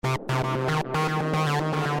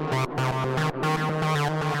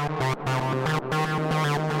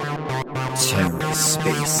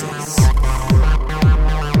TerraSpaces.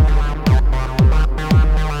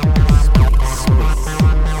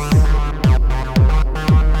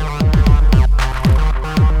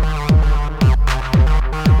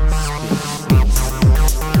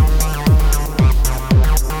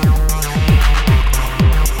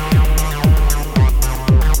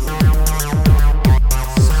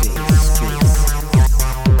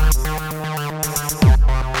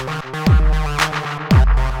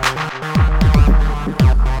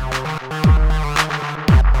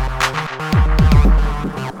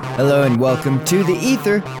 Hello and welcome to The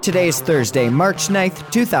Ether. Today is Thursday, March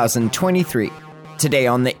 9th, 2023. Today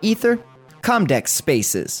on The Ether, Comdex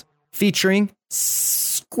Spaces, featuring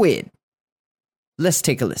Squid. Let's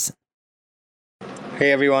take a listen.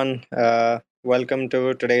 Hey everyone, welcome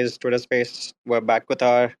to today's Twitter Space. We're back with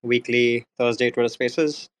our weekly Thursday Twitter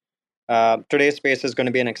Spaces. Today's space is going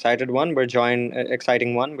to be an exciting one. We're joined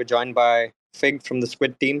by Fig from the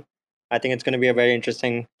Squid team. I think it's going to be a very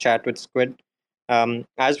interesting chat with Squid.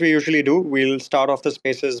 As we usually do, we'll start off the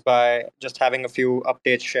spaces by just having a few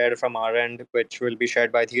updates shared from our end, which will be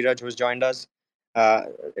shared by Dheeraj, who's joined us.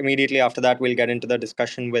 Immediately after that, we'll get into the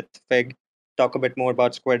discussion with Fig, talk a bit more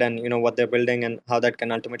about Squid and what they're building and how that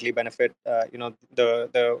can ultimately benefit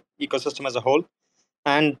the ecosystem as a whole.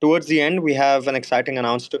 And towards the end, we have an exciting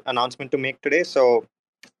announcement to make today. So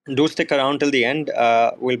do stick around till the end.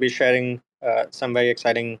 We'll be sharing some very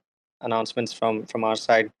exciting announcements from our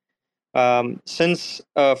side. Since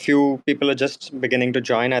a few people are just beginning to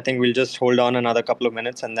join, I think we'll just hold on another couple of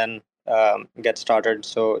minutes and then get started.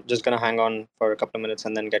 So just going to hang on for a couple of minutes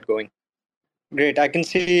and then get going. Great. I can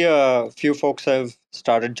see a few folks have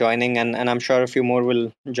started joining, and I'm sure a few more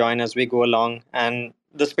will join as we go along. And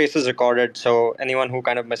the space is recorded, so anyone who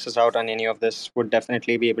kind of misses out on any of this would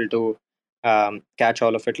definitely be able to catch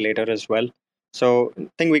all of it later as well. So I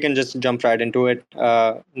think we can just jump right into it.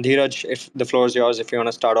 Dheeraj, if the floor is yours, if you want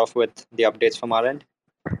to start off with the updates from our end.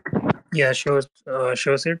 Yeah, sure,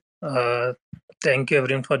 Sid. Thank you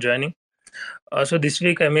everyone for joining. So this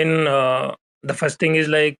week, the first thing is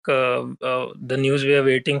the news we are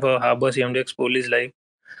waiting for Harbor CMDX pool is live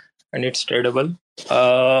and it's tradable.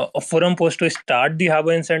 A forum post to start the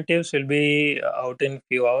Harbor incentives will be out in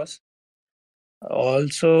few hours.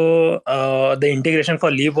 Also, the integration for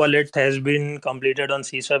Leap Wallet has been completed on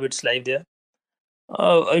CSwap. It's live there.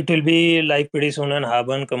 It will be live pretty soon on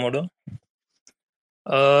Harbor and Komodo.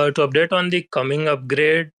 To update on the coming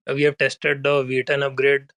upgrade, we have tested the V10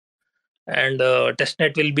 upgrade, and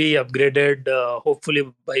testnet will be upgraded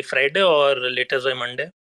hopefully by Friday or latest by Monday.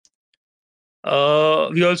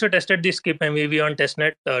 We also tested the skip MVV on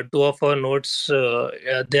testnet. Two of our nodes, they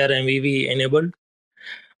are MVV enabled.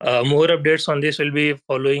 More updates on this will be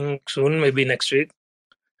following soon, maybe next week.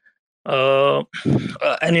 An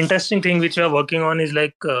interesting thing which we are working on is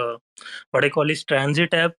what I call is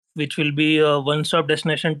transit app, which will be a one-stop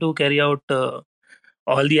destination to carry out all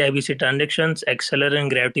the IBC transactions, Acceler and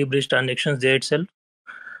Gravity Bridge transactions there itself.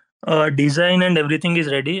 Design and everything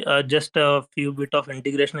is ready. Just a few bit of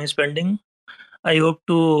integration is pending. I hope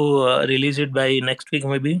to release it by next week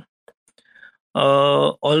maybe.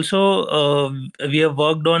 Also, we have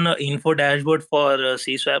worked on an info dashboard for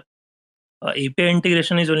CSwap. API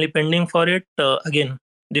integration is only pending for it. Again,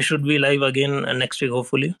 this should be live again next week,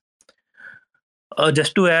 hopefully.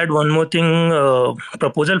 Just to add one more thing,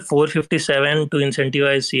 proposal 457 to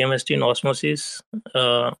incentivize CMST in Osmosis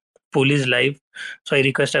pool is live. So I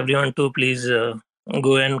request everyone to please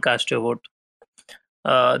go and cast your vote.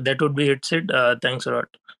 That would be it, Sid. Thanks a lot.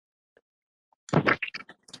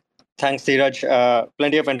 Thanks, Dheeraj.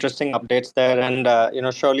 Plenty of interesting updates there, and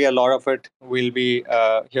surely a lot of it we'll be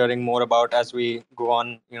hearing more about as we go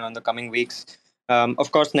on, in the coming weeks.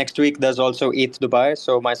 Of course, next week there's also ETH Dubai,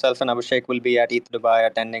 so myself and Abhishek will be at ETH Dubai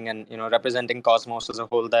attending and representing Cosmos as a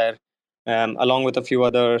whole there, along with a few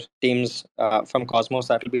other teams from Cosmos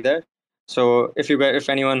that will be there. So if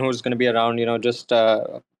anyone who's going to be around, just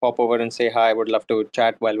pop over and say hi. I would love to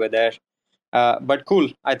chat while we're there. But cool.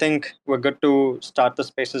 I think we're good to start the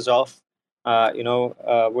spaces off.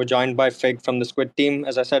 We're joined by Fig from the Squid team,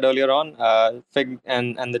 as I said earlier on. Fig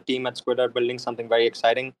and the team at Squid are building something very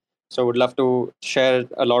exciting. So would love to share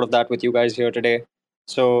a lot of that with you guys here today.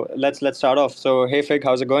 So let's start off. So hey Fig,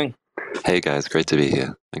 how's it going? Hey guys, great to be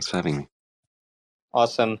here. Thanks for having me.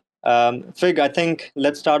 Awesome. Fig, I think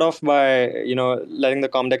let's start off by letting the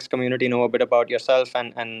Comdex community know a bit about yourself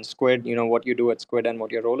and Squid. What you do at Squid and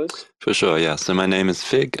what your role is. For sure, yeah. So my name is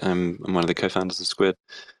Fig. I'm one of the co-founders of Squid.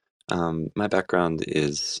 My background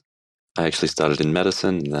is I actually started in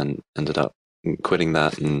medicine and then ended up quitting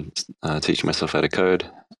that and teaching myself how to code,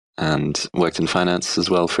 and worked in finance as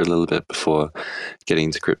well for a little bit before getting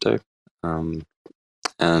into crypto.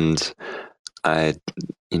 And I,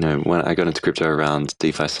 when I got into crypto around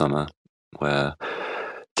DeFi summer, where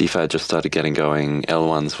DeFi had just started getting going,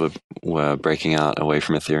 L1s were breaking out away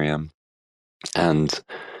from Ethereum, and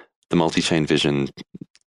the multi-chain vision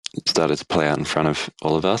started to play out in front of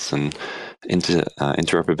all of us, and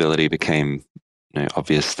interoperability became,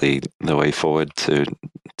 obviously the way forward to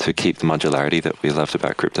keep the modularity that we loved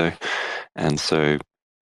about crypto. And so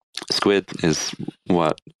Squid is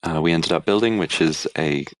what we ended up building, which is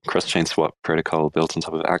a cross-chain swap protocol built on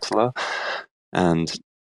top of Axelar. And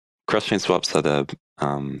cross-chain swaps are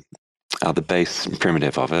the base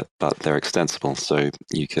primitive of it, but they're extensible. So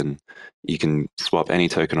you can swap any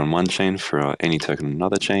token on one chain for any token on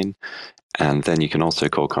another chain, and then you can also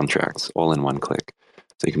call contracts all in one click.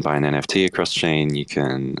 So you can buy an NFT across chain, you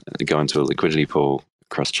can go into a liquidity pool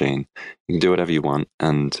across chain, you can do whatever you want,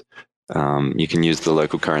 and you can use the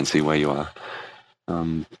local currency where you are.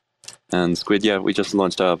 And Squid, we just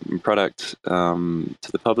launched our product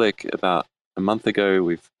to the public about a month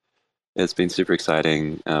ago. It's been super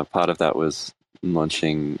exciting. Part of that was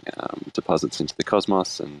launching deposits into the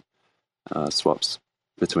Cosmos and swaps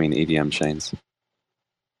between EVM chains.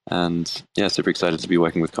 And super excited to be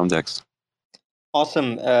working with Comdex.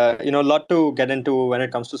 Awesome. A lot to get into when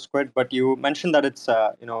it comes to Squid, but you mentioned that it's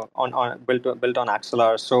on built on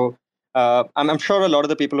Axelar. So I'm sure a lot of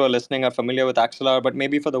the people who are listening are familiar with Axelar, but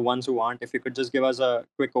maybe for the ones who aren't, if you could just give us a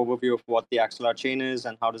quick overview of what the Axelar chain is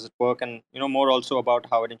and how does it work, and more also about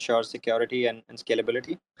how it ensures security and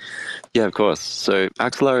scalability. Yeah, of course. So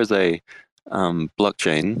Axelar is a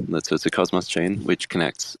blockchain. It's a Cosmos chain which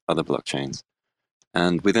connects other blockchains.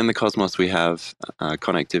 And within the Cosmos, we have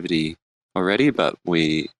connectivity already, but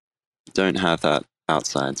we don't have that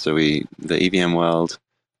outside. So the EVM world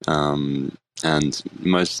and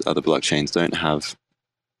most other blockchains don't have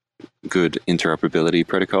good interoperability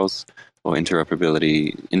protocols or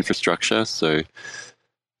interoperability infrastructure. So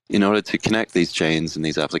in order to connect these chains and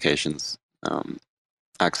these applications,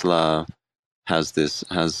 Axelar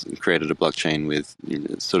has created a blockchain with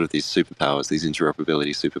sort of these superpowers, these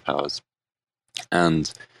interoperability superpowers.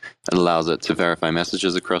 And it allows it to verify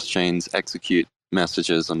messages across chains, execute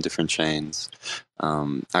messages on different chains.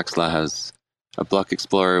 Axelar has a block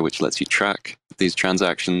explorer which lets you track these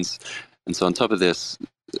transactions. And so on top of this,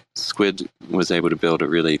 Squid was able to build a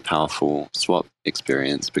really powerful swap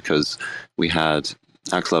experience because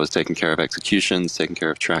Axelar was taking care of executions, taking care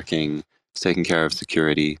of tracking, taking care of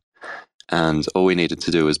security. And all we needed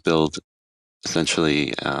to do was build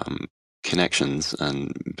essentially connections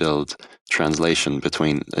and build translation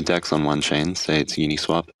between a DEX on one chain, say it's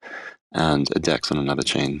Uniswap, and a DEX on another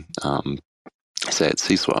chain, say it's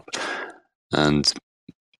CSwap. And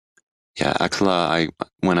Axelar,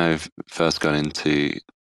 when I first got into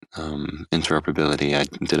interoperability, I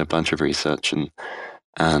did a bunch of research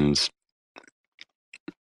and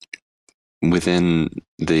within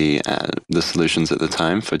the solutions at the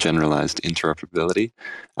time for generalized interoperability,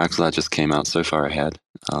 Axelar just came out so far ahead.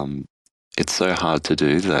 It's so hard to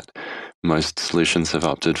do that most solutions have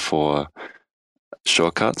opted for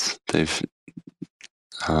shortcuts. They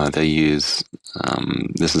use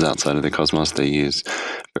this is outside of the Cosmos. They use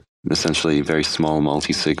essentially very small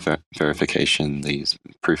multi-sig verification. They use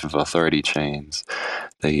proof of authority chains.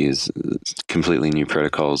 They use completely new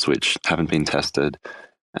protocols which haven't been tested.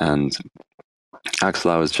 And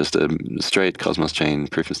Axelar was just a straight Cosmos chain,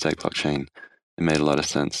 proof of stake blockchain. It made a lot of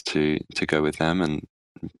sense to go with them and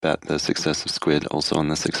bet the success of Squid also on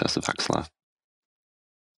the success of Axelar.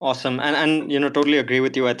 Awesome. And totally agree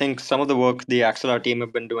with you. I think some of the work the Axelar team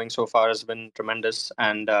have been doing so far has been tremendous.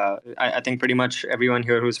 And I think pretty much everyone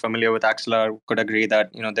here who's familiar with Axelar could agree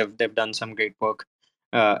that, they've done some great work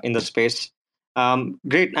in the space.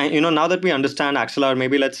 Great. Now that we understand Axelar,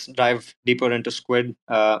 maybe let's dive deeper into Squid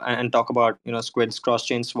and talk about, Squid's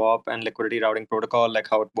cross-chain swap and liquidity routing protocol, like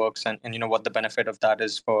how it works and what the benefit of that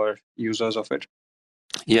is for users of it.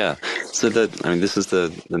 Yeah. So this is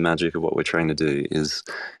the magic of what we're trying to do is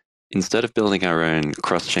instead of building our own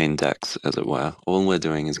cross-chain DEX, as it were, all we're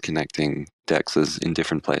doing is connecting DEXs in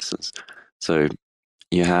different places. So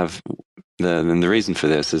you have the reason for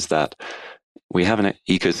this is that we have an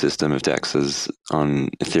ecosystem of DEXs on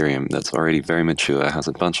Ethereum that's already very mature, has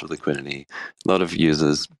a bunch of liquidity, a lot of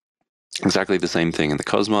users. Exactly the same thing in the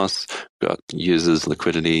Cosmos. We've got users,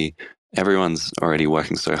 liquidity. Everyone's already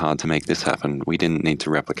working so hard to make this happen. We didn't need to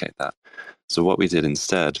replicate that. So what we did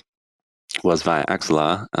instead was via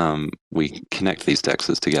Axelar. We connect these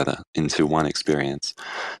dexes together into one experience.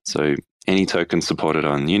 So any token supported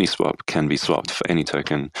on Uniswap can be swapped for any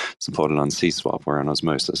token supported on CSwap or on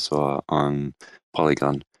Osmosis or on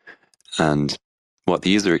Polygon. And what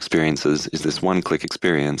the user experiences is this one-click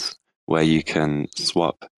experience where you can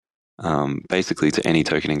swap basically to any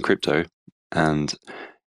token in crypto. And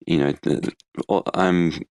I've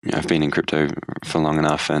been in crypto for long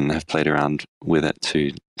enough and have played around with it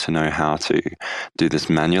to know how to do this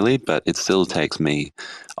manually, but it still takes me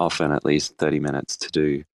often at least 30 minutes to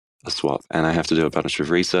do a swap, and I have to do a bunch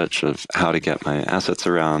of research of how to get my assets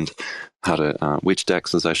around, which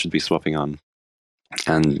dexes I should be swapping on.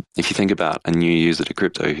 And if you think about a new user to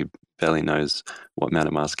crypto who barely knows what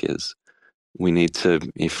MetaMask is,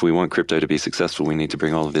 if we want crypto to be successful, we need to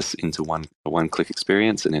bring all of this into a one-click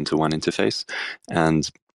experience and into one interface. And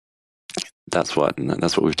that's what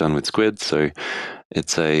we've done with Squid. So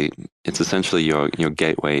it's essentially your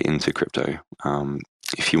gateway into crypto.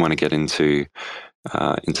 If you want to get into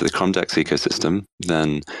the Comdex ecosystem,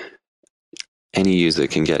 then any user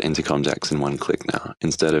can get into Comdex in one click now,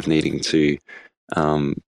 instead of needing to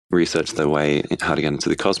research their way how to get into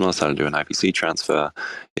the Cosmos, how to do an IPC transfer.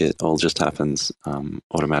 It all just happens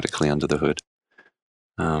automatically under the hood.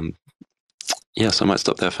 So I might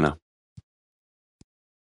stop there for now.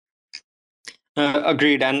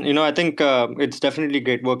 Agreed. And, I think it's definitely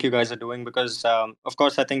great work you guys are doing because, of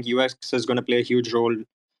course, I think UX is going to play a huge role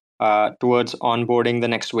towards onboarding the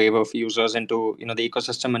next wave of users into, the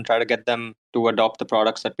ecosystem and try to get them to adopt the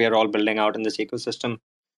products that we are all building out in this ecosystem.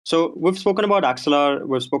 So we've spoken about Axelar,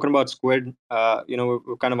 we've spoken about Squid,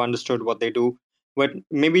 we've kind of understood what they do. But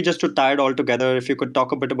maybe just to tie it all together, if you could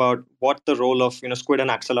talk a bit about what the role of, Squid and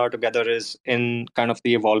Axelar together is in kind of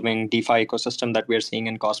the evolving DeFi ecosystem that we're seeing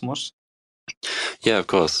in Cosmos. Yeah, of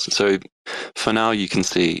course. So for now, you can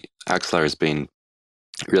see Axelar has been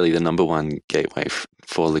really the number one gateway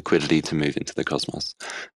for liquidity to move into the Cosmos.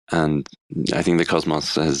 And I think the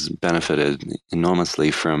Cosmos has benefited enormously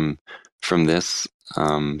from this.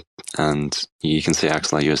 And you can see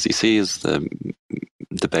Axelar USDC is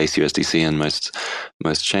the base USDC in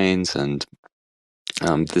most chains, and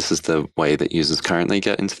this is the way that users currently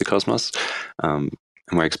get into the Cosmos. And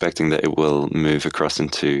we're expecting that it will move across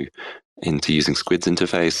into using Squid's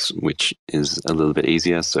interface, which is a little bit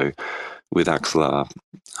easier. So with Axelar,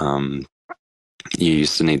 you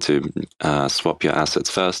used to need to swap your assets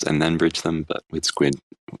first and then bridge them, but with Squid,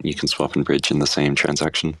 you can swap and bridge in the same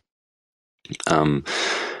transaction. And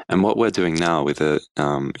what we're doing now with it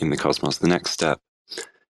in the Cosmos, the next step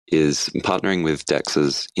is partnering with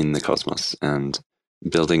DEXs in the Cosmos and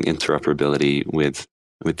building interoperability with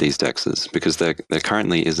these DEXs, because there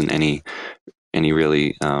currently isn't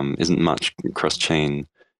isn't much cross-chain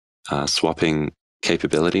swapping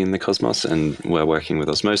capability in the Cosmos, and we're working with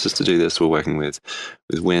Osmosis to do this. We're working with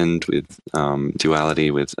Wind, with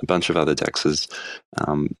Duality, with a bunch of other DEXs,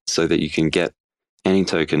 so that you can get any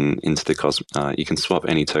token into the Cosmos. You can swap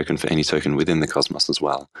any token for any token within the Cosmos as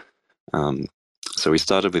well. So we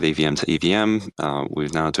started with EVM to EVM. We're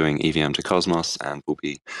now doing EVM to Cosmos, and we'll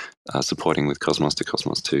be supporting with Cosmos to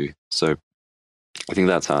Cosmos too. So I think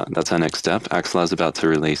that's our next step. Axelar is about to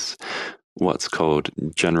release what's called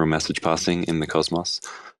general message passing in the Cosmos.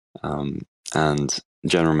 And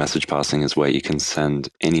general message passing is where you can send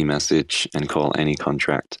any message and call any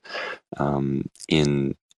contract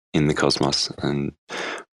in the Cosmos. And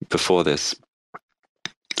before this,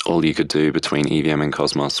 all you could do between EVM and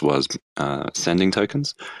Cosmos was sending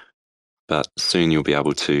tokens. But soon you'll be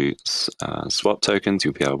able to swap tokens,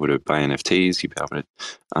 you'll be able to buy NFTs, you'll be able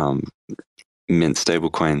to mint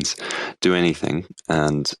stablecoins, do anything.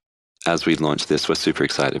 And as we launch this, we're super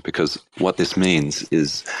excited, because what this means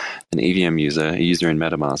is an EVM user, a user in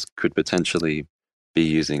MetaMask, could potentially be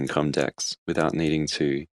using Comdex without needing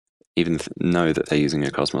to even know that they're using a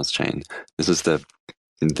Cosmos chain. This is the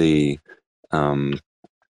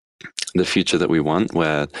future that we want,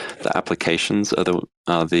 where the applications are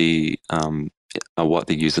what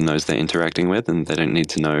the user knows they're interacting with, and they don't need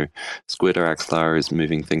to know Squid or Axelar is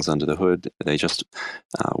moving things under the hood. They just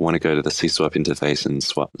want to go to the CSwap interface and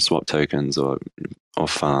swap tokens or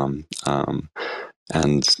farm,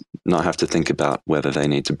 and not have to think about whether they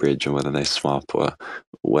need to bridge or whether they swap or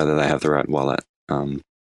whether they have the right wallet.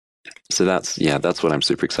 So that's what I'm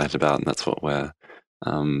super excited about, and that's what we're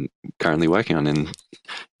currently working on in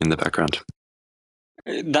the background.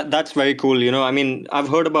 That's very cool. I mean, I've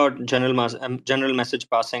heard about general message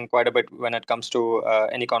passing quite a bit when it comes to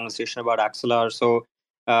any conversation about Axelar. So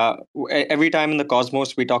every time in the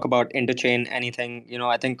Cosmos we talk about interchain anything,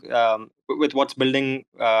 I think with what's building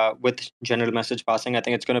with general message passing, I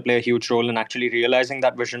think it's going to play a huge role in actually realizing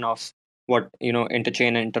that vision of what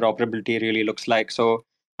interchain and interoperability really looks like. So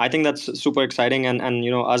I think that's super exciting, and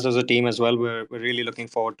us as a team as well, we're really looking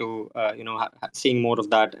forward to seeing more of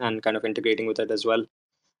that and kind of integrating with it as well.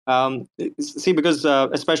 See, because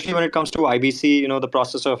especially when it comes to IBC, the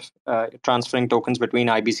process of transferring tokens between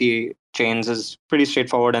IBC chains is pretty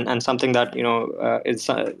straightforward, and something that is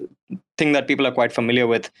a thing that people are quite familiar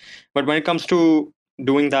with. But when it comes to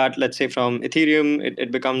doing that, let's say from Ethereum,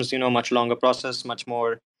 it becomes a much longer process, much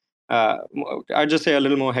more I'd just say a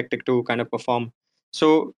little more hectic to kind of perform.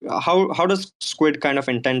 So how does Squid kind of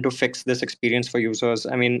intend to fix this experience for users?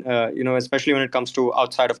 I mean, especially when it comes to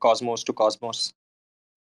outside of Cosmos to Cosmos.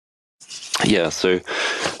 Yeah, so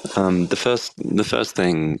the first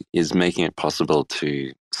thing is making it possible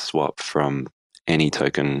to swap from any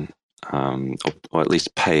token, or at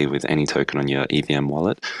least pay with any token on your EVM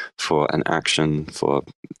wallet for an action for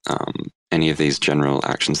any of these general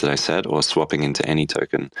actions that I said, or swapping into any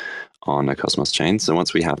token on a Cosmos chain. So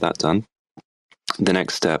once we have that done, the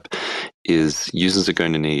next step is users are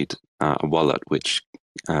going to need a wallet which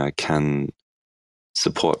can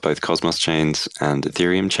support both Cosmos chains and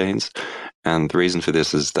Ethereum chains. And the reason for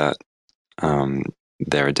this is that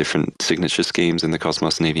there are different signature schemes in the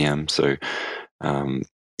Cosmos and EVM. So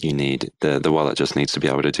you need the wallet just needs to be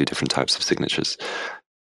able to do different types of signatures.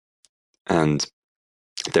 And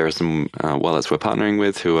there are some wallets we're partnering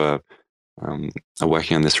with who are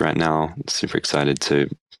working on this right now. Super excited to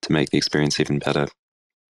make the experience even better.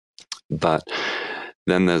 But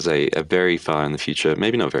then there's a very far in the future,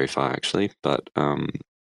 maybe not very far actually, but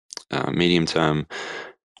medium term,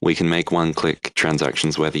 we can make one-click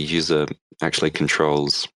transactions where the user actually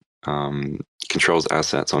controls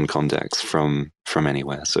assets on Comdex from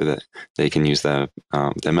anywhere, so that they can use their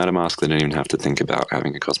MetaMask. They don't even have to think about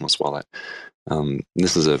having a Cosmos wallet.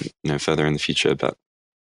 This is further in the future, but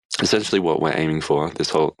essentially what we're aiming for this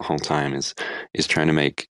whole time is trying to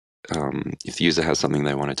make if the user has something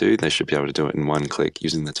they want to do, they should be able to do it in one click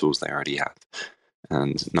using the tools they already have,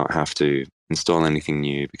 and not have to install anything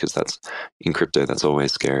new, because that's in crypto, that's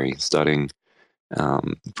always scary. Starting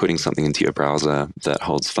putting something into your browser that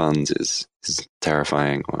holds funds is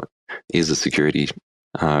terrifying, or is a security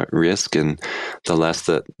risk, and the less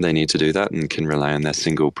that they need to do that and can rely on their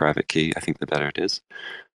single private key, I think the better it is.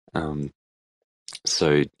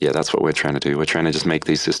 So yeah, that's what we're trying to do. We're trying to just make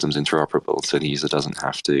these systems interoperable, so the user doesn't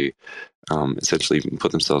have to essentially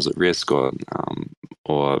put themselves at risk, or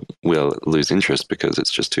will lose interest because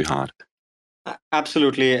it's just too hard.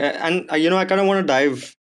 Absolutely. And I kind of want to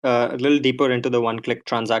dive a little deeper into the one-click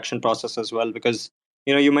transaction process as well, because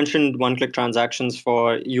you mentioned one-click transactions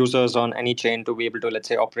for users on any chain to be able to, let's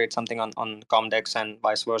say, operate something on Comdex and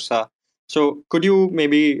vice versa. So could you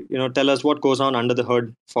maybe tell us what goes on under the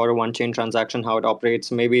hood for a one-chain transaction, how it operates?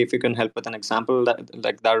 Maybe if you can help with an example,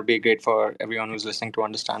 that would be great for everyone who's listening to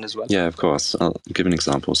understand as well. Yeah, of course. I'll give an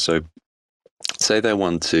example. So say they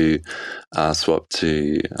want to swap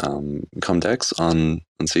to Comdex on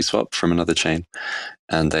CSwap from another chain,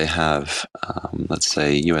 and they have, let's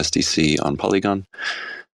say, USDC on Polygon,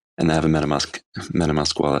 and they have a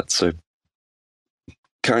MetaMask wallet. So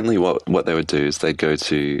currently what they would do is they'd go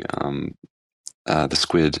to the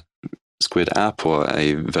Squid app, or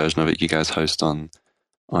a version of it you guys host on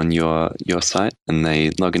your site, and they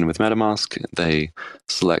log in with MetaMask. They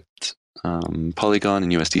select Polygon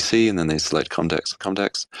and USDC, and then they select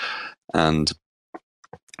Comdex, and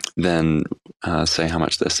then say how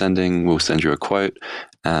much they're sending. We'll send you a quote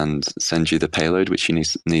and send you the payload, which you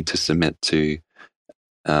need to submit to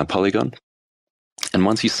Polygon. And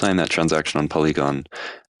once you sign that transaction on Polygon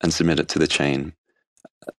and submit it to the chain,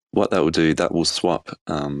 what that will do, that will swap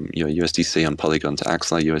your USDC on Polygon to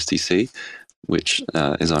Axelar USDC, which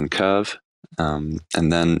is on Curve. And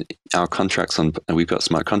then our contracts we've got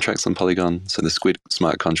smart contracts on Polygon. So the Squid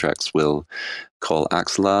smart contracts will call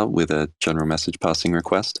Axelar with a general message passing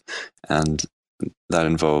request. And that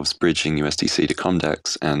involves bridging USDC to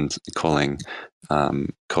Comdex and calling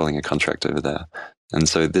a contract over there. And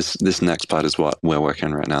so this next part is what we're working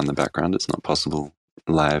on right now in the background. It's not possible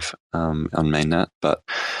live on mainnet, but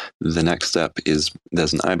the next step is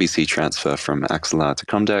there's an IBC transfer from Axelar to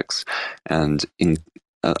Comdex, and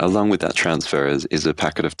along with that transfer is a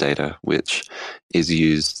packet of data which is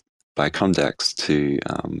used by Comdex to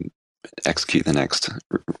execute the next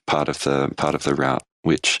part of the route,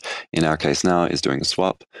 which in our case now is doing a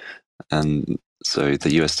swap. And so the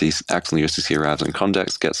Axelar USDC arrives on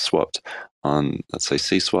Comdex, gets swapped on, let's say,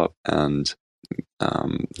 CSwap, and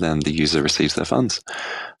then the user receives their funds.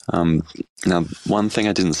 Now, one thing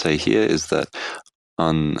I didn't say here is that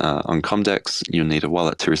on Comdex, you need a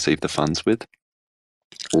wallet to receive the funds with.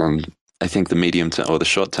 I think the medium term or the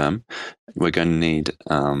short term, we're going to need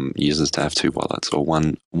users to have two wallets, or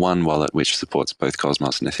one wallet which supports both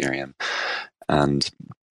Cosmos and Ethereum, and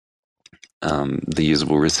the user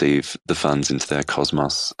will receive the funds into their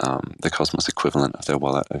Cosmos, the Cosmos equivalent of their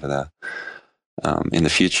wallet over there. In the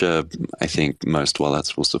future, I think most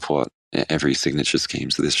wallets will support every signature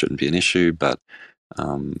scheme, so this shouldn't be an issue. But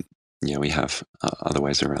we have other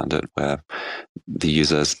ways around it where the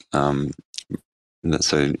users.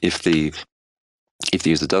 So if the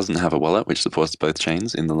user doesn't have a wallet which supports both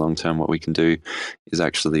chains, in the long term, what we can do is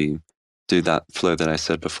actually do that flow that I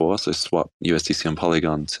said before. So swap USDC on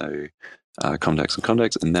Polygon to Comdex on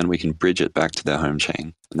Comdex, and then we can bridge it back to their home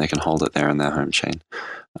chain, and they can hold it there in their home chain.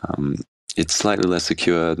 It's slightly less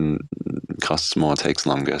secure and costs more, takes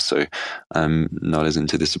longer. So I'm not as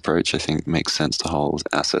into this approach. I think it makes sense to hold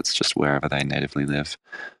assets just wherever they natively live.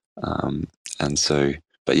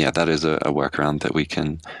 But yeah, that is a workaround that we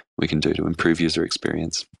can do to improve user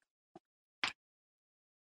experience.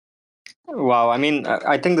 Wow, I mean,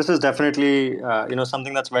 I think this is definitely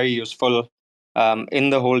something that's very useful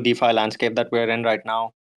in the whole DeFi landscape that we're in right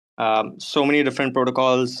now. So many different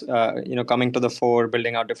protocols, coming to the fore,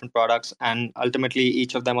 building out different products, and ultimately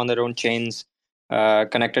each of them on their own chains,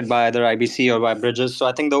 connected by either IBC or by bridges. So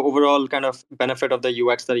I think the overall kind of benefit of the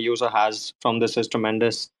UX that a user has from this is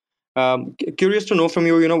tremendous. Curious to know from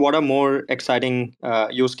you, what are more exciting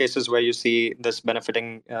use cases where you see this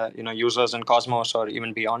benefiting, users in Cosmos or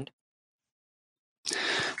even beyond?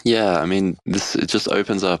 Yeah, I mean, it just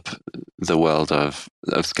opens up the world of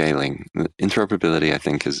scaling. Interoperability, I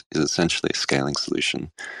think, is essentially a scaling solution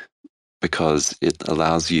because it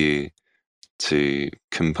allows you to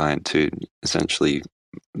combine, to essentially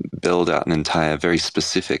build out an entire very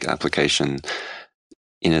specific application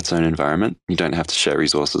in its own environment. You don't have to share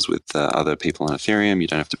resources with other people on Ethereum. You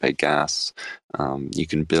don't have to pay gas. You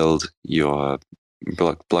can build your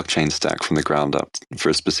blockchain stack from the ground up for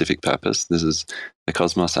a specific purpose. This is the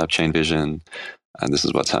Cosmos app chain vision, and this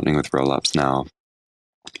is what's happening with rollups now.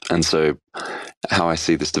 And so how I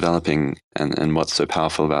see this developing and what's so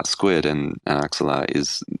powerful about Squid and Axelar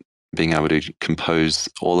is being able to compose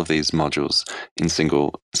all of these modules in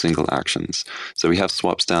single actions. So we have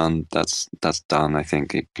swaps down, that's done. I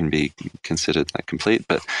think it can be considered like complete,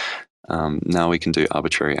 but now we can do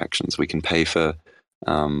arbitrary actions. We can pay for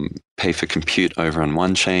compute over on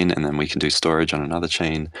one chain, and then we can do storage on another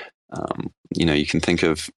chain. You can think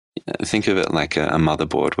of it like a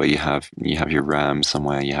motherboard where you have your RAM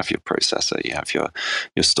somewhere, you have your processor, you have your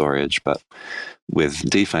storage. But with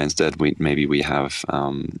DeFi instead, we have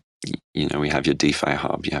we have your DeFi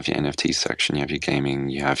hub, you have your NFT section, you have your gaming,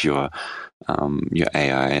 you have your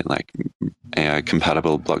AI, like AI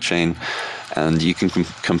compatible blockchain, and you can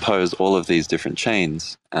compose all of these different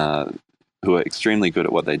chains who are extremely good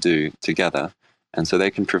at what they do together, and so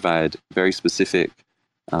they can provide very specific,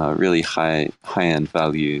 really high-end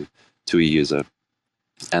value to a user,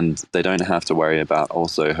 and they don't have to worry about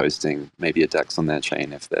also hosting maybe a DEX on their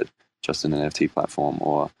chain if they're just an NFT platform,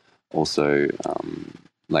 or also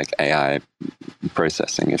like AI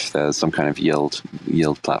processing if there's some kind of yield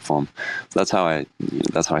platform. So that's how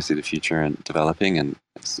I see the future and developing, and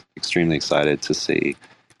it's extremely excited to see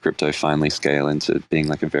crypto finally scale into being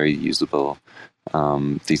like a very usable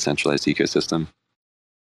decentralized ecosystem.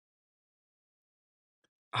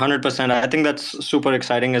 100%. I think that's super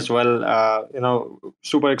exciting as well.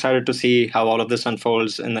 Super excited to see how all of this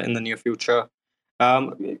unfolds in the near future.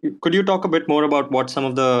 Could you talk a bit more about what some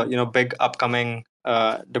of the big upcoming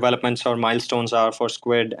developments or milestones are for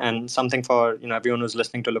Squid, and something for everyone who's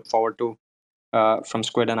listening to look forward to from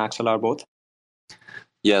Squid and Axelar both?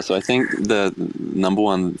 Yeah, so I think the number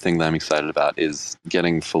one thing that I'm excited about is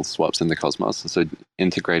getting full swaps in the Cosmos. So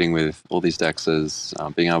integrating with all these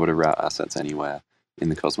DEXs, being able to route assets anywhere in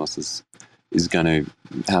the Cosmos is going to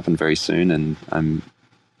happen very soon, and I'm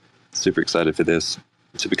super excited for this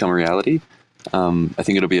to become a reality. I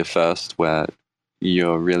think it'll be a first where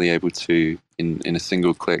you're really able to, in a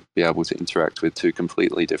single click, be able to interact with two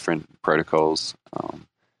completely different protocols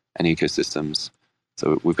and ecosystems.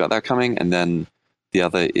 So we've got that coming, and then the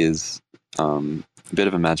other is a bit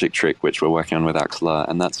of a magic trick which we're working on with Axelar,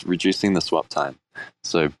 and that's reducing the swap time.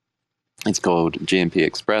 So it's called GMP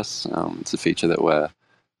Express. It's a feature that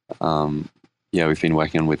we've been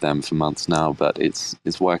working on with them for months now, but it's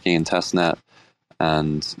working in testnet.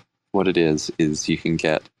 And what it is you can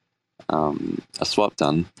get a swap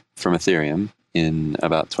done from Ethereum in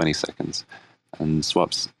about 20 seconds. And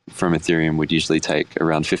swaps from Ethereum would usually take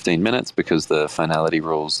around 15 minutes because the finality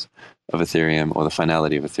rules of Ethereum, or the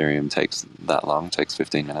finality of Ethereum, takes that long, takes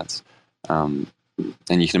 15 minutes. And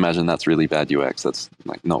you can imagine that's really bad UX. That's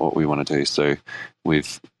like not what we want to do. So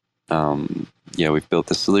we've built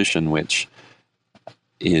this solution which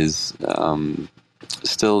is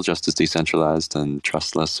still just as decentralized and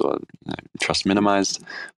trustless, or trust minimized,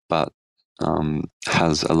 but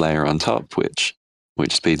has a layer on top which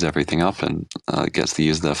speeds everything up and gets the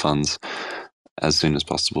user their funds as soon as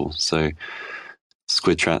possible. So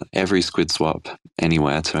every Squid swap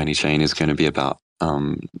anywhere to any chain is going to be about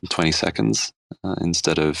 20 seconds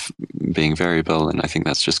instead of being variable, and I think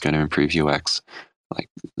that's just going to improve UX like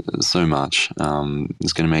so much.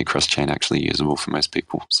 It's going to make cross-chain actually usable for most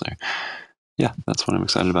people. So yeah, that's what I'm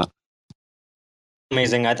excited about.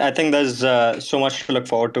 Amazing. I think there's so much to look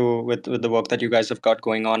forward to with the work that you guys have got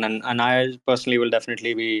going on, and I personally will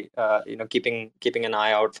definitely be keeping an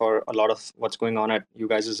eye out for a lot of what's going on at you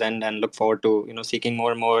guys' end, and look forward to seeking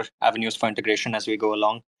more and more avenues for integration as we go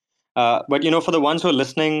along. But for the ones who are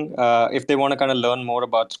listening, if they want to kind of learn more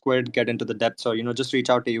about Squid, get into the depths, or just reach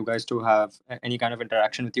out to you guys to have any kind of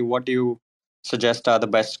interaction with you, what do you suggest are the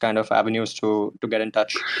best kind of avenues to get in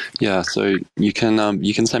touch? Yeah, so you can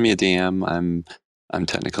send me a DM. I'm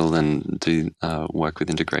technical and do work with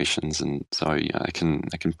integrations, and so I can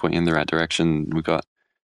point you in the right direction. We've got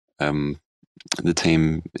the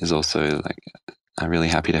team is also like really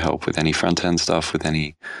happy to help with any front end stuff, with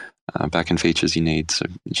any backend features you need. So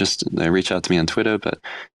just reach out to me on Twitter, but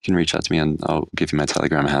you can reach out to me and I'll give you my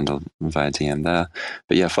Telegram handle via DM there.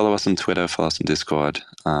 But yeah, follow us on Twitter, follow us on Discord.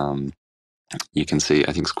 You can see,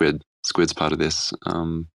 I think Squid's part of this.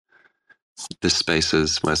 This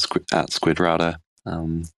spaces where at Squid Router.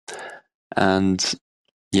 And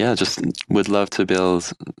yeah, just would love to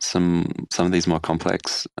build some of these more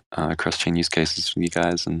complex cross-chain use cases for you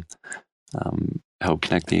guys, and help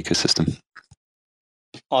connect the ecosystem.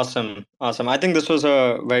 Awesome. I think this was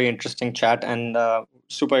a very interesting chat, and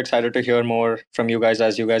super excited to hear more from you guys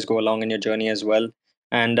as you guys go along in your journey as well.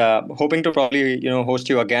 And hoping to probably host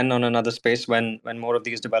you again on another space when more of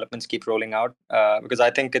these developments keep rolling out, because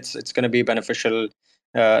I think it's going to be beneficial,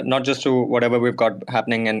 not just to whatever we've got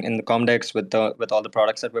happening in the Comdex with all the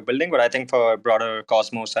products that we're building, but I think for broader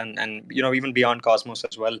Cosmos and even beyond Cosmos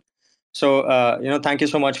as well. So thank you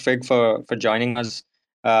so much, Fig, for joining us.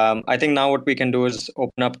 I think now what we can do is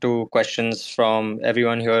open up to questions from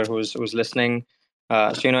everyone here who's listening.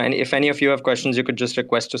 And if any of you have questions, you could just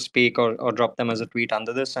request to speak, or drop them as a tweet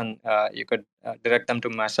under this, and you could direct them to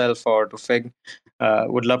myself or to Fig.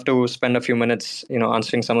 Would love to spend a few minutes,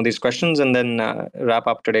 answering some of these questions, and then wrap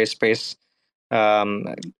up today's space.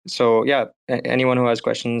 So yeah, anyone who has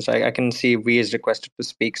questions, I can see V is requested to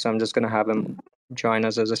speak, so I'm just going to have him join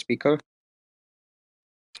us as a speaker.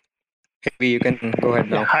 Hey, you can go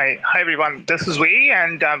ahead now. Yeah, hi everyone. This is Wei,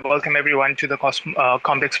 and welcome everyone to the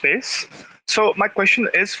Comdex space. So my question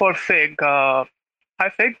is for Fig. Hi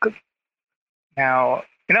Fig. Now,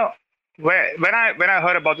 when I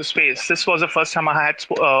heard about the space, this was the first time I had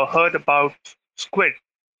heard about Squid,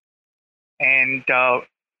 and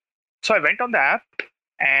so I went on the app,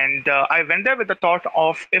 and I went there with the thought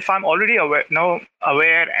of, if I'm already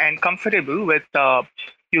aware and comfortable with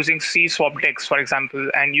using C swap DEX, for example,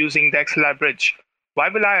 and using the XLR bridge, why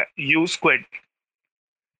will I use Squid?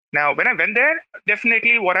 Now, when I went there,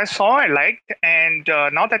 definitely what I saw, I liked. And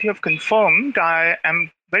now that you have confirmed, I am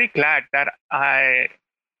very glad that I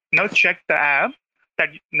checked the app, that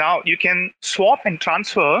now you can swap and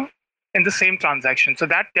transfer in the same transaction. So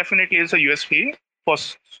that definitely is a USP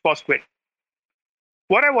for Squid.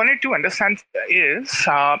 What I wanted to understand is,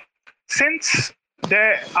 since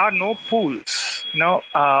there are no pools,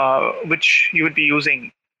 which you would be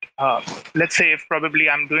using. Let's say if probably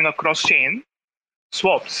I'm doing a cross-chain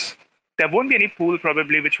swaps, there won't be any pool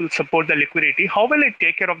probably which will support the liquidity. How will it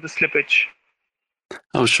take care of the slippage?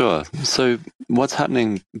 Oh, sure. So what's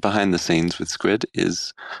happening behind the scenes with Squid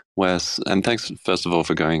is and thanks first of all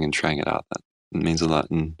for going and trying it out. That means a lot,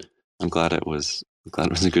 and I'm glad it was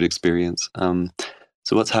a good experience.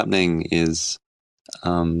 So what's happening is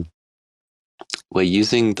we're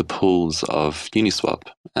using the pools of Uniswap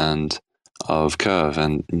and of Curve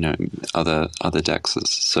and other dexes.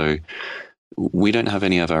 So we don't have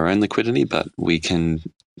any of our own liquidity, but we can,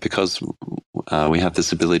 because we have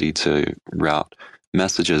this ability to route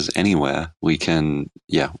messages anywhere. We can,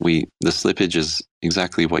 the slippage is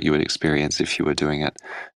exactly what you would experience if you were doing it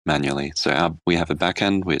manually. So we have a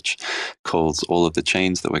backend which calls all of the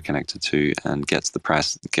chains that we're connected to and gets the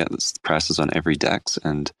prices on every DEX,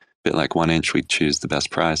 and a bit like 1inch, we choose the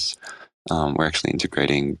best price. We're actually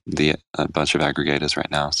integrating a bunch of aggregators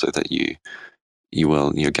right now so that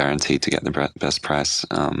you're guaranteed to get the best price.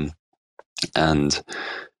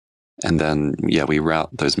 And then we route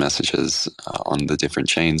those messages on the different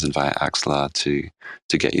chains and via Axelar to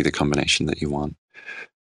get you the combination that you want.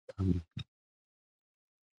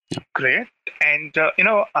 Great. And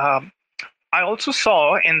I also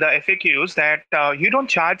saw in the FAQs that you don't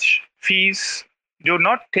charge fees, do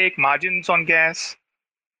not take margins on gas.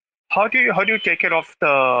 How do you take care of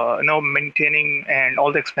the maintaining and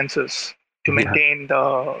all the expenses to maintain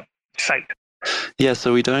the site? Yeah,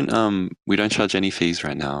 so we don't charge any fees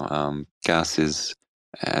right now. Gas is,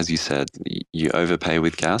 as you said, you overpay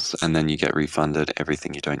with gas and then you get refunded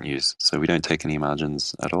everything you don't use. So we don't take any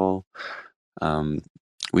margins at all.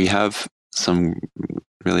 We have some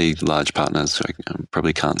really large partners who I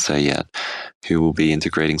probably can't say yet, who will be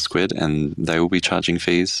integrating Squid, and they will be charging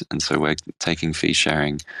fees. And so we're taking fee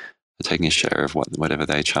sharing, taking a share of whatever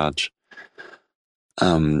they charge.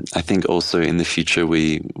 I think also in the future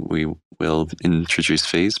we will introduce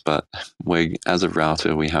fees, but as a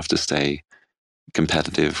router we have to stay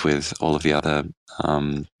competitive with all of the other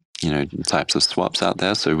types of swaps out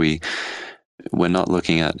there. So we're not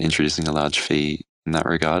looking at introducing a large fee in that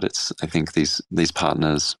regard. I think these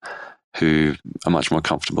partners who are much more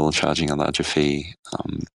comfortable charging a larger fee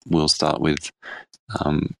will start with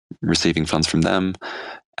receiving funds from them,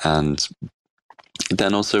 and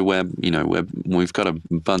then also we've got a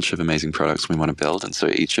bunch of amazing products we want to build, and so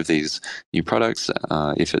each of these new products,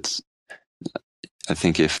 I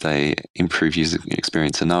think if they improve user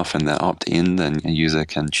experience enough and they're opt-in, then a user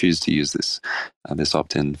can choose to use this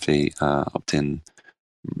opt-in fee,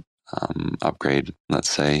 upgrade, let's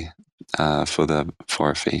say, for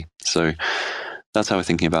a fee. So that's how we're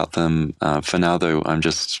thinking about them. For now, though, I'm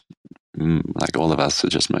just like all of us are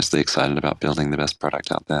just mostly excited about building the best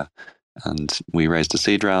product out there. And we raised a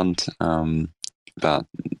seed round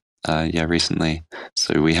recently,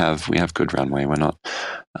 so we have good runway. We're not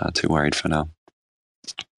too worried for now.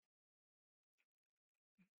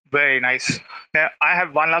 Very nice. Now, I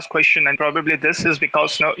have one last question, and probably this is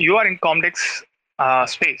because you are in Comdex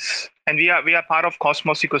space, and we are part of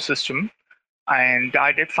Cosmos ecosystem. And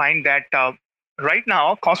I did find that right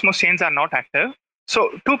now Cosmos chains are not active.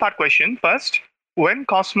 So two-part question. First, when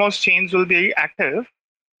Cosmos chains will be active,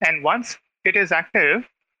 and once it is active,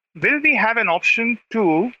 will we have an option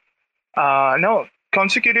to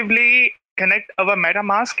consecutively connect our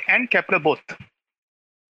MetaMask and Kepler both?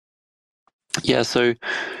 Yeah, so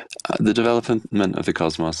the development of the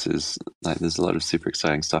Cosmos is there's a lot of super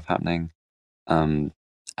exciting stuff happening, and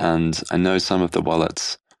I know some of the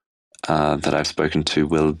wallets that I've spoken to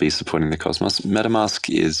will be supporting the Cosmos. MetaMask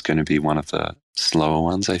is going to be one of the slower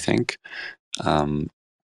ones, I think.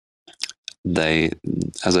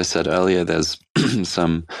 As I said earlier, there's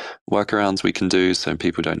some workarounds we can do so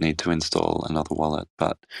people don't need to install another wallet.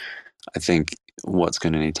 But I think what's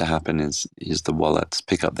going to need to happen is the wallets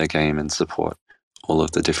pick up their game and support all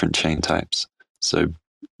of the different chain types. So,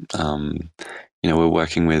 we're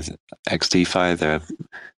working with XDeFi.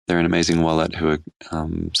 They're an amazing wallet who are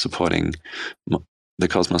supporting the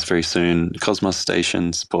Cosmos very soon. Cosmos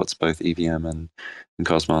Station supports both EVM and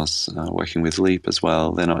Cosmos, working with Leap as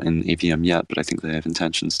well. They're not in EVM yet, but I think they have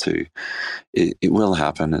intentions to. It will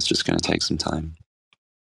happen. It's just going to take some time.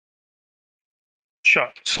 Sure.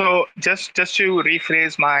 So just to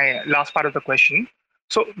rephrase my last part of the question.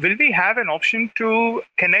 So will we have an option to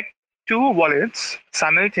connect two wallets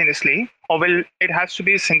simultaneously, or will it has to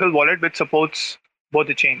be a single wallet which supports both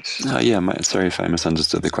the chains? Sorry if I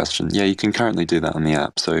misunderstood the question. Yeah, you can currently do that on the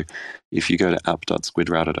app. So if you go to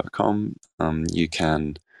app.squidrouter.com, you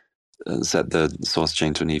can set the source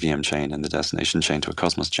chain to an EVM chain and the destination chain to a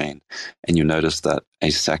Cosmos chain, and you notice that a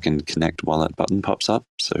second connect wallet button pops up.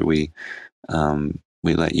 So we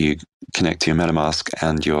let you connect to your MetaMask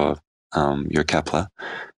and your Kepler,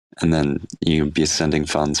 and then you'll be sending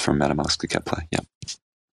funds from MetaMask to Kepler. Yeah.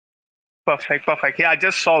 Perfect. Yeah, I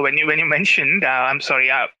just saw when you mentioned. I'm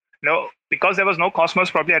sorry. No, because there was no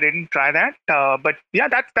Cosmos, probably I didn't try that. But yeah,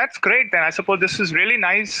 that's great. Then I suppose this is really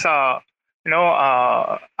nice. App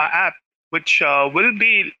which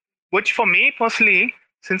for me personally,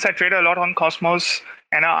 since I trade a lot on Cosmos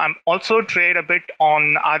and I'm also trade a bit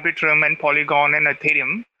on Arbitrum and Polygon and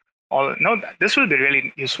Ethereum. This will be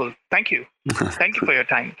really useful. Thank you. Thank you for your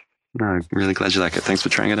time. No, really glad you like it. Thanks for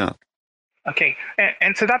trying it out. Okay,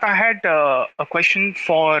 and Siddharth, I had a question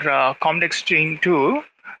for Comdex team too.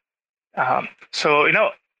 So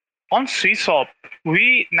on Swisswap,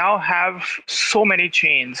 we now have so many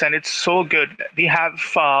chains, and it's so good. We have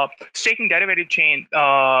staking derivative chain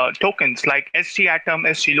tokens like ST Atom,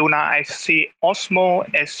 ST Luna, ST Osmo,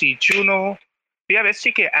 ST Juno. We have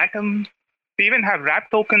STK Atom. We even have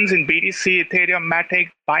wrap tokens in BTC, Ethereum, Matic,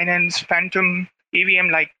 Binance, Phantom, EVM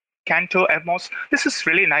like Canto, Evmos. This is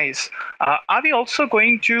really nice. Are we also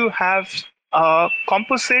going to have a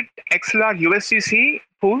composite XLR USDC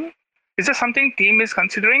pool? Is this something team is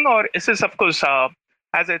considering, or is this, of course,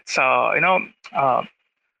 as it's uh,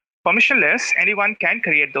 permissionless, anyone can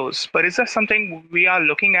create those? But is that something we are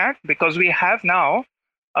looking at, because we have now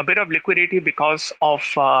a bit of liquidity because of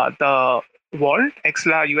the vault,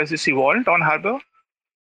 XLR USDC vault on Harbor?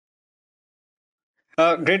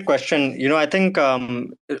 Great question. I think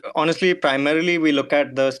honestly, primarily we look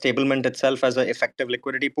at the stablement itself as an effective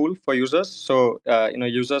liquidity pool for users. So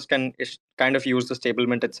users can kind of use the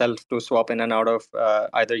stablement itself to swap in and out of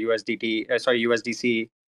either USDC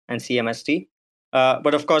and CMST.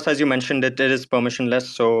 But of course, as you mentioned, it is permissionless,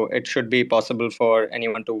 so it should be possible for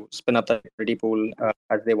anyone to spin up the liquidity pool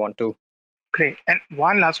as they want to. Great. And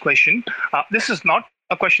one last question. This is not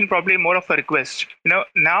a question, probably more of a request.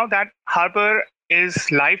 Now that Harbor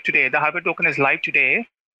is live today, the Harbor token is live today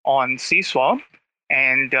on CSwap,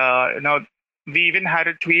 and we even had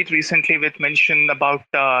a tweet recently with mention about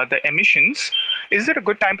the emissions. Is it a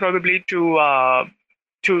good time probably to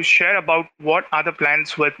share about what are the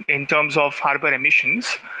plans with in terms of Harbor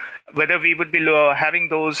emissions? Whether we would be having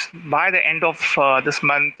those by the end of this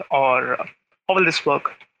month, or how will this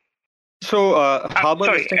work? So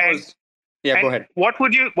Harbor listing was. Yeah, go ahead. What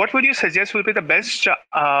would you suggest will be the best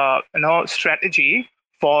strategy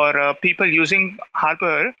for people using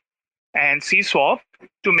Harbor and CSwap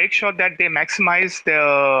to make sure that they maximize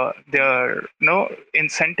their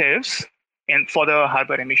incentives and for the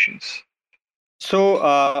Harbor emissions? So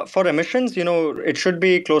for emissions, it should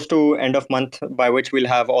be close to end of month, by which we'll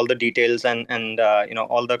have all the details and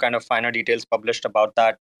all the kind of finer details published about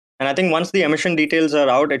that. And I think once the emission details are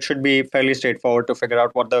out, it should be fairly straightforward to figure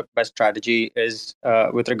out what the best strategy is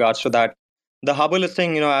with regards to that. The Harbor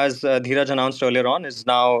listing, as Dheeraj announced earlier on, is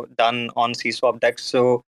now done on CSwap Dex.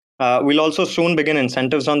 So we'll also soon begin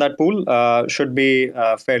incentives on that pool. Should be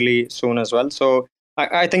fairly soon as well. So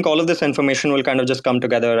I think all of this information will kind of just come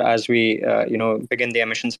together as we begin the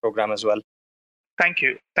emissions program as well. Thank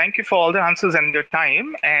you. Thank you for all the answers and your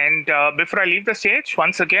time. And before I leave the stage,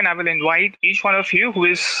 once again, I will invite each one of you who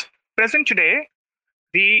is present today.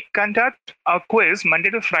 We conduct a quiz Monday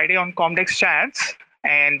to Friday on Comdex chats,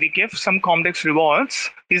 and we give some Comdex rewards.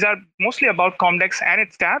 These are mostly about Comdex and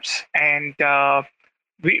its dApps, and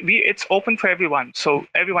it's open for everyone. So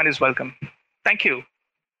everyone is welcome. Thank you.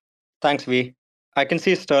 Thanks, V. I can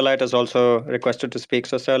see Sterlite has also requested to speak.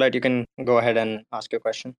 So Sterlite, you can go ahead and ask your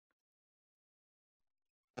question.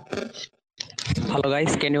 Hello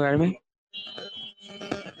guys, can you hear me?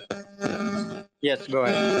 Yes, go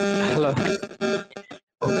ahead. Hello.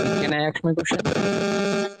 Okay, can I ask my question?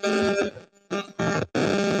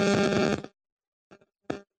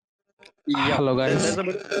 Yeah. Hello guys. There's a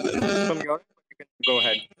bit from your. You can go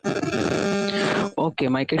ahead. Okay,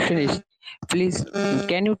 my question is, please,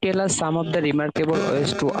 can you tell us some of the remarkable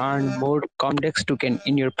ways to earn more Comdex token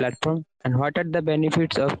in your platform, and what are the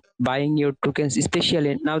benefits of buying your tokens,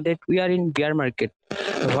 especially now that we are in bear market?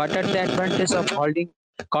 What are the advantages of holding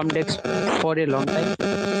Comdex for a long time?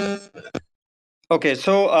 Okay,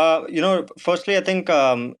 so firstly, I think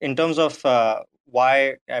in terms of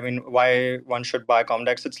why one should buy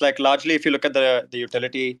Comdex, it's like largely if you look at the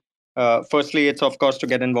utility. Firstly, it's of course to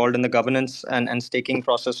get involved in the governance and staking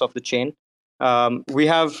process of the chain. We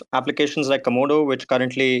have applications like Komodo, which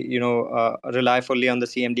currently rely fully on the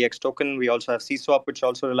CMDX token. We also have CSwap, which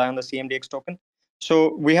also rely on the CMDX token.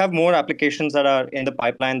 So we have more applications that are in the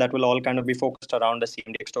pipeline that will all kind of be focused around the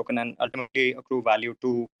CMDX token and ultimately accrue value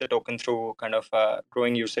to the token through kind of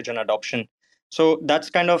growing usage and adoption. So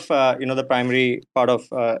that's kind of the primary part of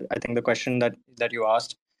I think the question that you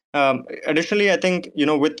asked. Additionally, I think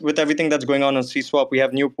with everything that's going on CSwap, we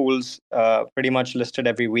have new pools pretty much listed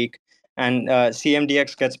every week, and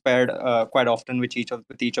CMDX gets paired quite often with each of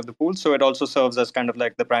the pools. So it also serves as kind of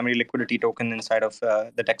like the primary liquidity token inside of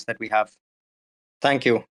the DEX that we have. Thank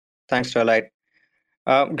you. Thanks, Sterlite.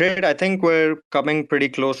 Great. I think we're coming pretty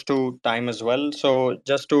close to time as well. So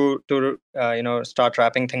just to start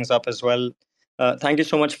wrapping things up as well. Thank you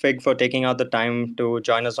so much, Fig, for taking out the time to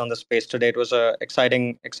join us on the space today. It was a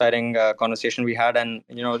exciting conversation we had, and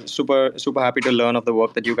super happy to learn of the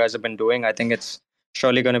work that you guys have been doing. I think it's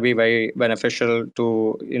surely going to be very beneficial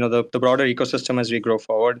to the broader ecosystem as we grow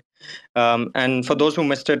forward. And for those who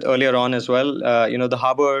missed it earlier on as well, the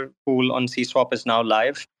Harbor pool on CSwap is now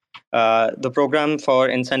live. The program for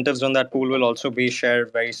incentives on that pool will also be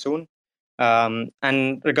shared very soon.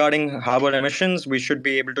 And regarding harbor emissions, we should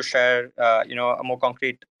be able to share, a more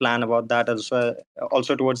concrete plan about that as well,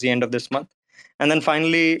 also towards the end of this month. And then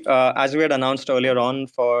finally, as we had announced earlier on,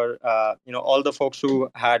 for all the folks who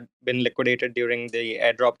had been liquidated during the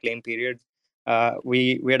airdrop claim period,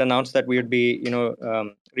 we had announced that we would be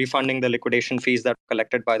refunding the liquidation fees that were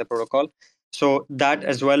collected by the protocol. So that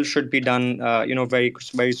as well should be done very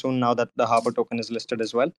very soon, now that the Harbor token is listed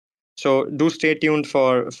as well. So do stay tuned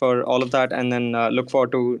for all of that, and then look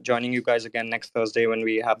forward to joining you guys again next Thursday when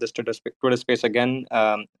we have this Twitter space again,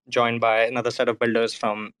 joined by another set of builders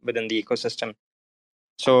from within the ecosystem.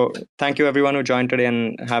 So thank you everyone who joined today,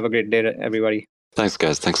 and have a great day, everybody. Thanks,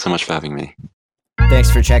 guys. Thanks so much for having me.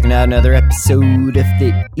 Thanks for checking out another episode of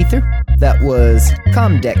The Ether. That was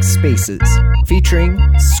Comdex Spaces, featuring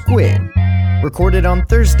Squid, recorded on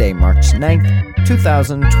Thursday, March 9th,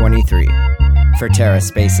 2023. For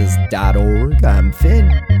TerraSpaces.org, I'm Finn.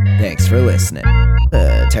 Thanks for listening.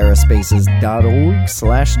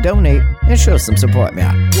 TerraSpaces.org/donate and show some support,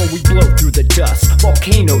 man. When we blow through the dust,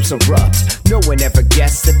 volcanoes erupt. No one ever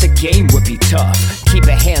guessed that the game would be tough. Keep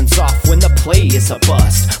it hands off when the play is a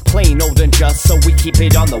bust. Plain old and just, so we keep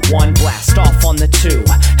it on the 1. Blast off on the 2.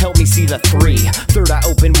 Help me see the 3. Third eye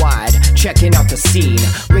open wide, checking out the scene.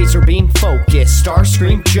 Laser beam focus, star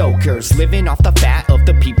scream jokers, living off the fat of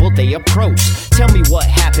the people they approach. Tell me what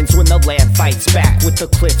happens when the land fights back. With the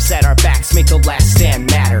cliffs at our backs, make the last stand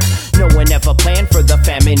matter. No one ever planned for the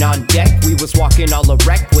famine on deck. We was walking all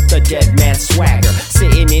erect with the dead man swagger.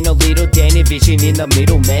 Sitting in a little den, envision in the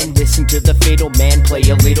middle men. Listen to the fatal man play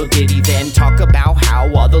a little ditty, then talk about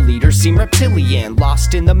how all the leaders seem reptilian.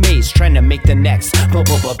 Lost in the maze, trying to make the next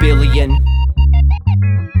billion.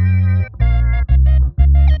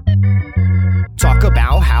 Talk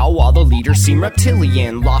about how all the leaders seem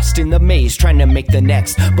reptilian. Lost in the maze, trying to make the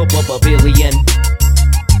next billion.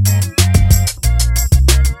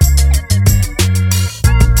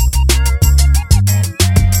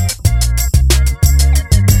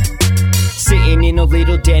 Sitting in a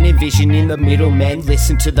little den, envisioning the middlemen.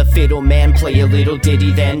 Listen to the fiddle man play a little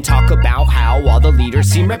ditty, then talk about how all the leaders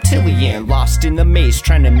seem reptilian. Lost in the maze,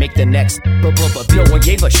 trying to make the next No one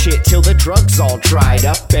gave a shit till the drugs all dried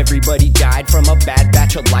up. Everybody died from a bad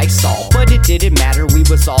batch of Lysol. But it didn't matter, we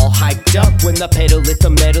was all hyped up. When the pedal hit the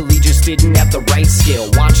metal, he just didn't have the right skill.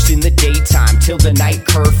 Watched in the daytime till the night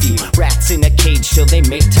curfew. Rats in a cage till they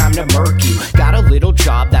make time to murk you. Got a little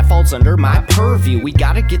job that falls under my purview. We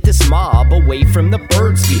gotta get this mob away from the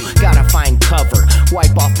bird's view. Gotta find cover,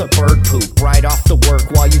 wipe off the bird poop, right off the work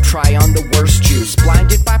while you try on the worst juice.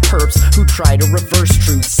 Blinded by perps who try to reverse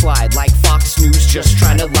truth, slide like Fox News just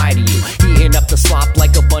trying to lie to you. Eating up the slop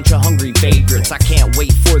like a bunch of hungry vagrants. I can't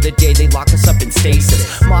wait for the day they lock us up in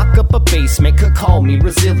stasis. Mock up a basement, could call me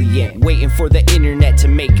resilient. Waiting for the internet to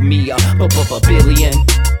make me a billion.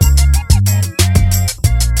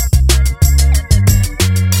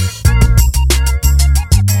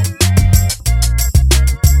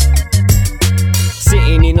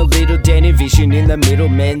 Sitting in a little den, envisioning the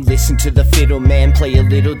middlemen. Listen to the fiddle man play a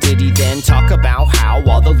little ditty, then talk about how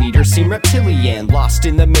all the leaders seem reptilian. Lost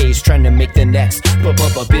in the maze, trying to make the next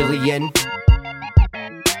billion.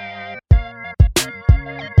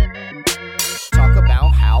 Talk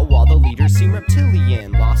about how all the leaders seem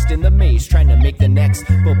reptilian. Lost in the maze, trying to make the next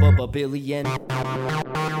billion.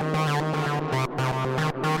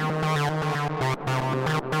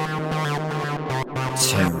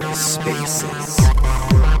 TerraSpaces.